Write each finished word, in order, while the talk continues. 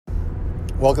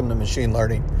Welcome to Machine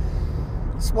Learning.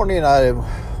 This morning I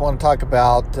want to talk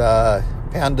about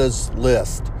Pandas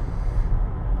list.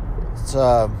 It's,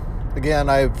 again,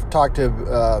 I've talked to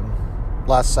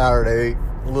last Saturday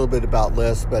a little bit about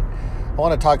list, but I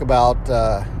want to talk about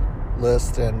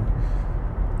list and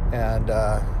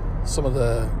some of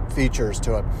the features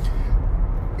to it.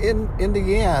 In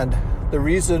the end, the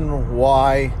reason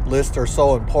why lists are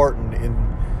so important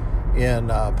in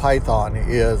Python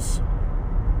is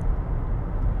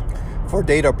for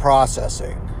data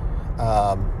processing.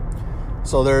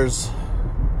 So there's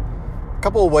a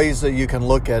couple of ways that you can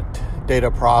look at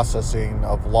data processing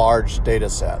of large data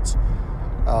sets.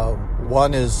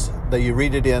 One is that you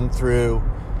read it in through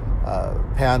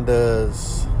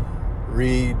Pandas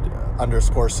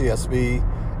read_CSV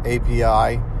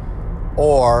API,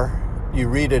 or you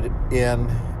read it in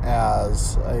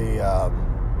as a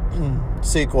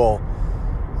SQL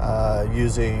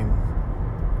using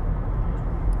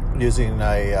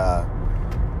a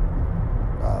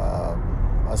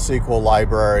SQL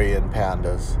library in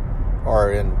Pandas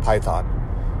or in Python.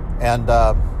 And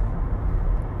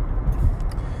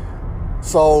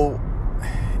so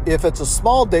if it's a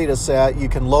small data set, you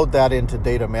can load that into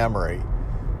data memory.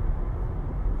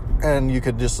 And you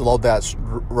could just load that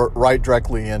right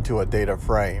directly into a data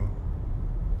frame.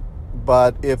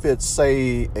 But if it's,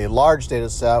 say, a large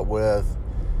data set with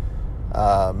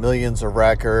millions of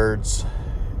records,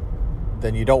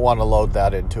 then you don't want to load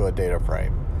that into a data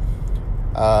frame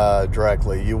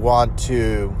directly. You want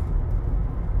to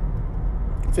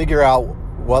figure out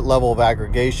what level of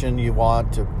aggregation you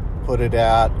want to put it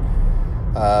at,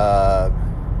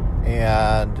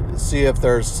 and see if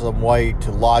there's some way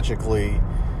to logically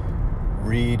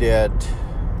read it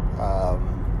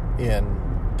in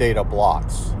data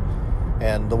blocks.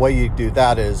 And the way you do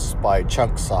that is by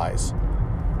chunk size.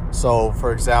 So,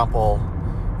 for example,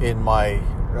 in my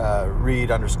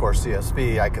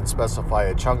read_CSV, I can specify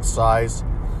a chunk size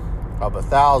of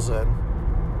 1,000,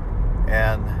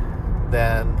 and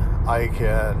then I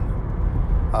can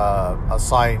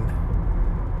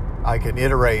I can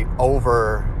iterate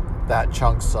over that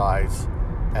chunk size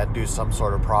and do some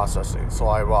sort of processing. So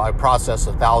I process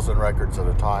 1,000 records at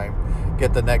a time,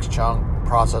 get the next chunk,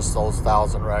 process those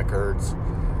 1,000 records,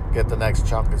 get the next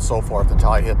chunk, and so forth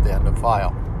until I hit the end of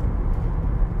file.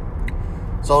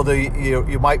 So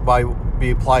you might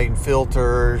be applying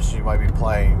filters, you might be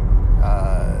applying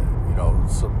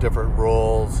some different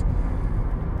rules,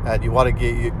 and you want to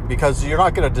get, because you're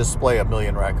not going to display 1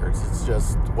 million records. It's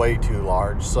just way too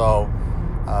large. So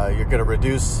you're going to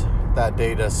reduce that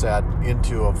data set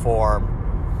into a form.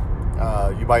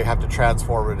 You might have to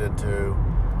transform it into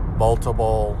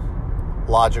multiple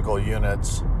logical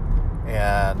units,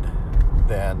 and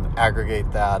then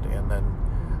aggregate that, and then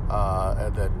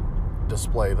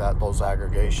display those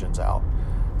aggregations out.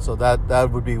 So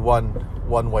that would be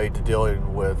one way to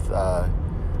dealing with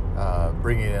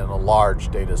bringing in a large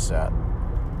data set.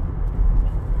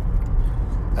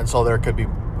 And so there could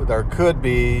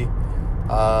be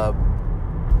a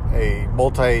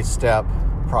multi-step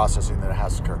processing that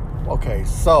has to occur. Okay,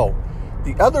 so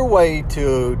the other way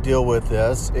to deal with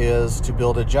this is to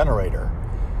build a generator.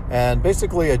 And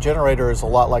basically a generator is a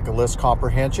lot like a list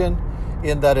comprehension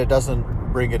in that it doesn't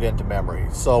bring it into memory.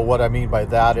 So what I mean by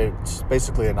that, it's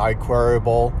basically an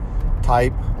iQueryable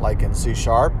type, like in C#,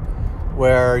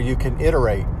 where you can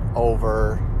iterate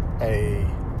over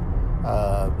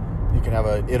you can have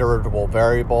an iteratable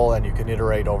variable, and you can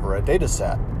iterate over a data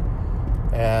set.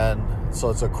 And so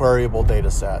it's a queryable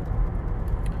data set.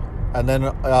 And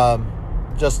then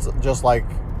just like,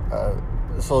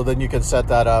 so then you can set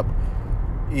that up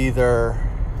either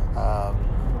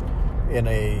in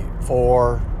a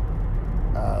for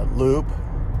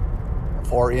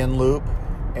in loop,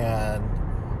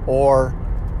 or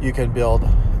you can build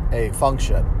a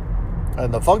function.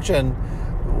 And the function,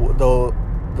 though,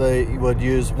 they would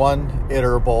use one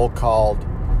iterable called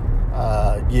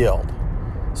yield.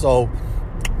 So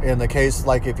in the case,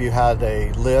 like if you had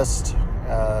a list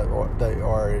or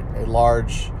a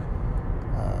large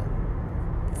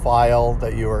file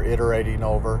that you were iterating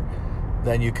over,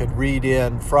 then you could read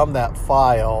in from that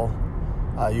file.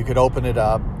 You could open it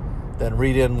up, then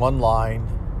read in one line,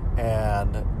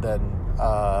 and then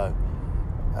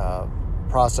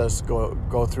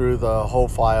go through the whole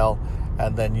file,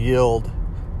 and then yield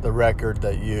the record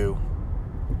that you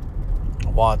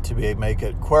want to make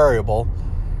it queryable.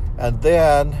 And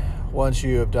then once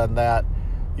you have done that,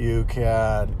 you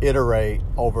can iterate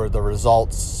over the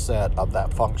results set of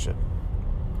that function.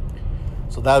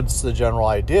 So that's the general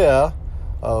idea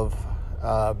of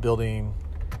building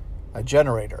a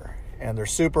generator. And they're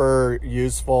super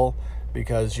useful.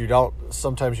 because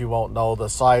sometimes you won't know the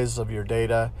size of your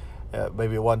data.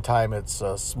 Maybe at one time it's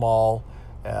small,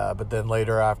 but then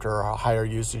later after a higher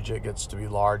usage it gets to be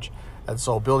large. And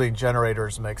so building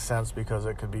generators makes sense because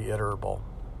it can be iterable.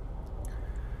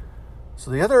 So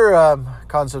the other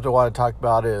concept I want to talk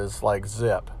about is like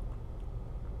zip.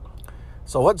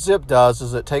 So what zip does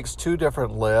is it takes two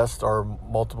different lists or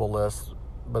multiple lists,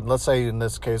 but let's say in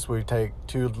this case we take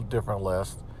two different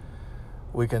lists.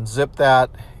 We can zip that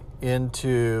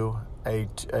into a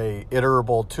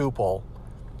iterable tuple,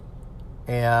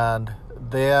 and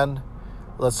then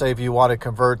let's say if you want to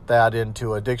convert that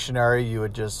into a dictionary, you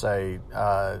would just say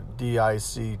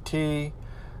DICT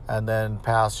and then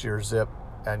pass your zip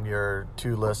and your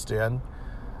two lists in,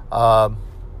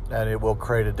 and it will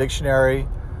create a dictionary.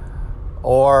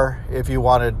 Or if you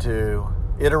wanted to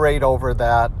iterate over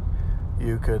that,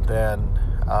 you could then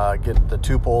get the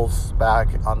tuples back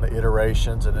on the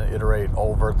iterations and then iterate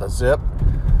over the zip.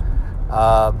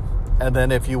 And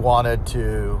then if you wanted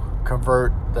to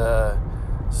convert the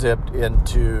zipped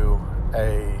into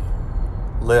a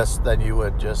list, then you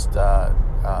would just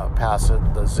pass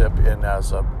the zip in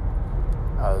as a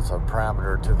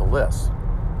parameter to the list.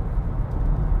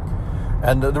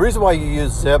 And the reason why you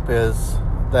use zip is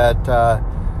that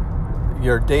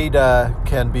your data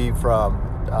can be from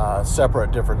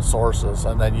separate different sources,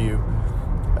 and then you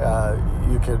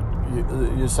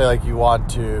say like you want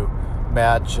to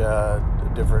match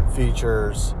different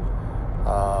features,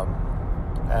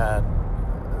 and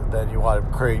then you want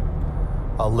to create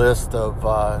a list of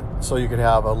so you could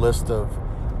have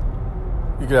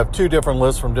two different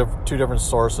lists from two different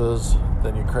sources.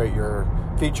 Then you create your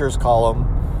features column,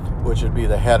 which would be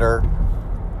the header,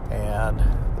 and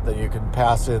then you can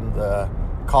pass in the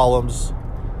columns,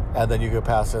 and then you can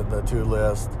pass in the two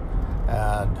lists,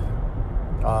 and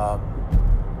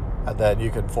then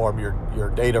you can form your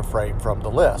data frame from the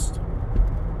list.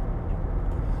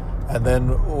 And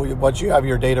then once you have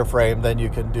your data frame, then you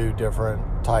can do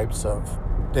different types of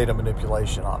data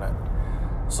manipulation on it.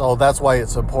 So that's why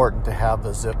it's important to have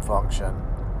the zip function.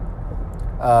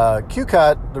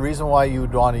 Qcut, the reason why you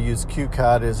would want to use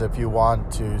Qcut is if you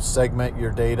want to segment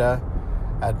your data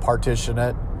and partition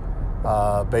it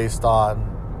based on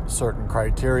certain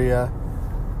criteria,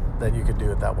 then you can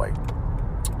do it that way.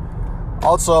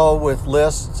 Also with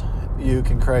lists, you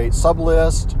can create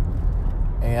sublists,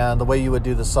 and the way you would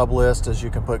do the sublist is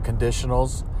you can put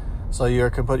conditionals. So you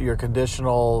can put your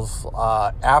conditionals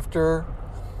after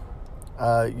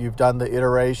you've done the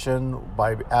iteration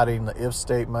by adding the if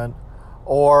statement,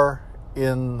 or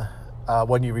in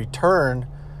when you return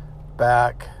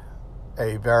back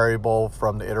a variable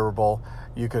from the iterable,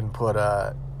 you can put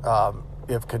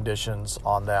if conditions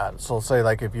on that. So say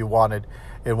like if you wanted,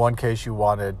 in one case you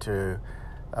wanted to,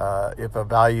 if a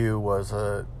value was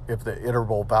if the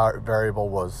iterable variable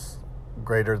was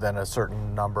greater than a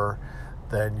certain number,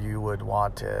 then you would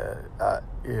want to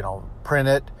print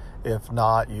it. If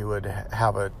not, you would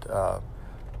have it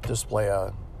display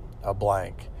a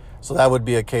blank. So that would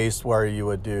be a case where you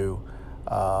would do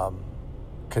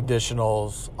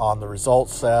conditionals on the result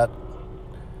set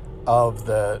of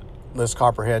the list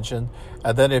comprehension.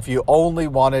 And then if you only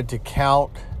wanted to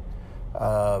count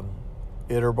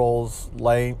iterables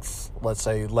lengths, let's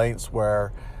say lengths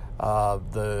where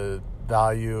the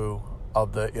value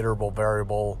of the iterable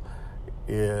variable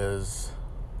is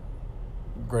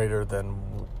greater than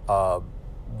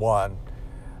 1,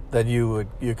 then you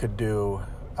could do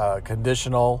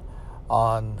conditional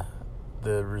on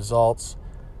the results,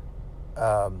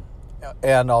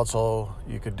 and also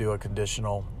you could do a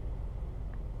conditional.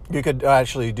 You could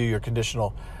actually do your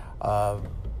conditional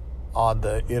on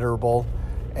the iterable,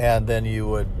 and then you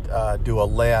would do a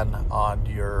len on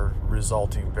your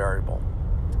resulting variable.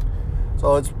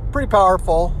 So it's pretty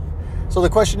powerful. So the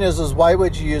question is why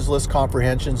would you use list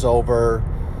comprehensions over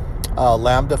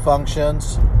lambda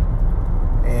functions?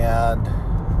 And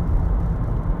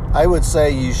I would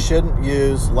say you shouldn't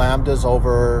use lambdas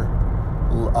over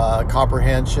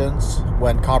comprehensions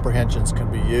when comprehensions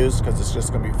can be used, because it's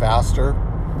just going to be faster.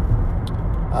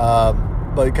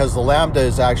 But because the lambda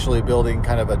is actually building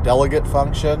kind of a delegate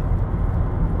function,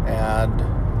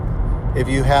 and if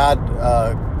you had,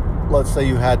 let's say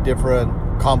you had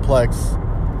different complex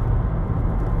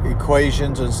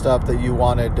equations and stuff that you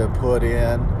wanted to put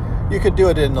in, you could do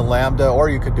it in the lambda, or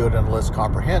you could do it in list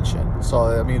comprehension.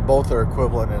 So, I mean, both are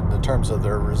equivalent in the terms of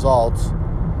their results.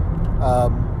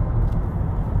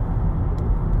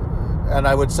 And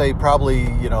I would say probably,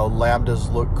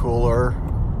 lambdas look cooler.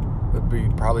 Would be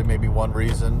probably maybe one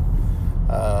reason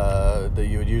that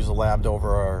you would use a lambda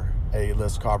over a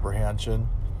list comprehension.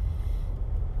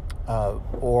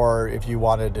 or if you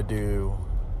wanted to do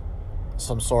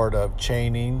some sort of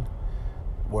chaining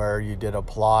where you did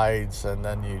applieds, and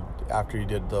then after you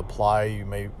did the apply,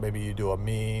 maybe you do a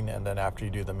mean, and then after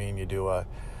you do the mean, you do a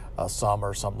sum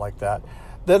or something like that.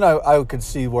 Then I could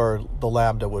see where the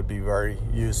lambda would be very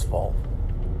useful.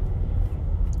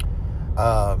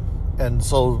 And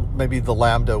so maybe the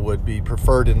lambda would be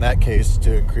preferred in that case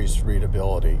to increase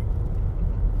readability.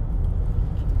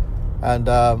 And,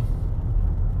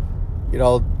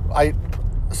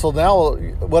 so now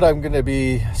what I'm going to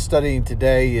be studying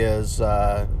today is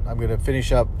I'm going to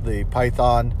finish up the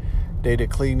Python data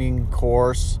cleaning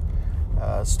course.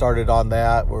 Started on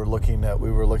that. We were looking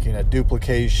at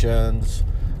duplications,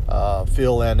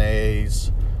 fill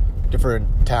NAs,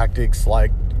 different tactics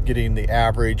like getting the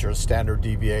average or standard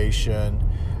deviation,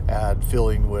 and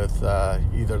filling with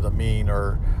either the mean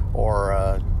or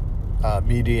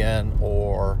median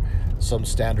or some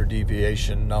standard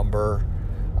deviation number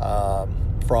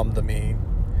from the mean.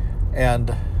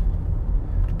 And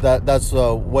that's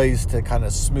ways to kind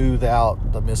of smooth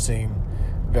out the missing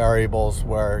variables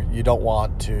where you don't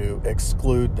want to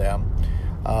exclude them.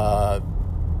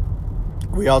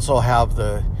 We also have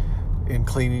in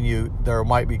cleaning, there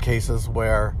might be cases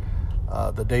where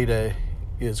the data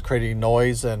is creating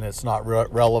noise and it's not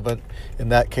relevant. In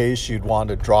that case, you'd want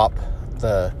to drop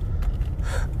the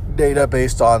data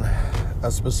based on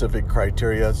a specific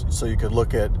criteria. So you could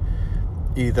look at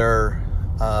either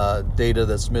data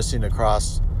that's missing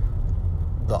across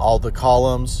all the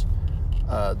columns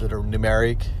that are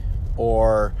numeric,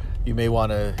 or you may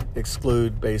want to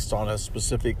exclude based on a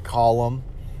specific column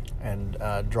and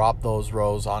drop those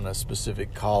rows on a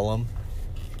specific column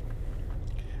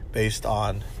based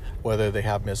on whether they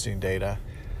have missing data.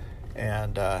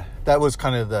 And that was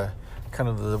kind of the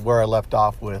where I left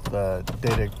off with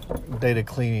data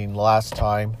cleaning last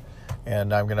time,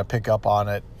 and I'm going to pick up on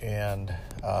it, and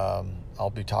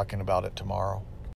I'll be talking about it tomorrow.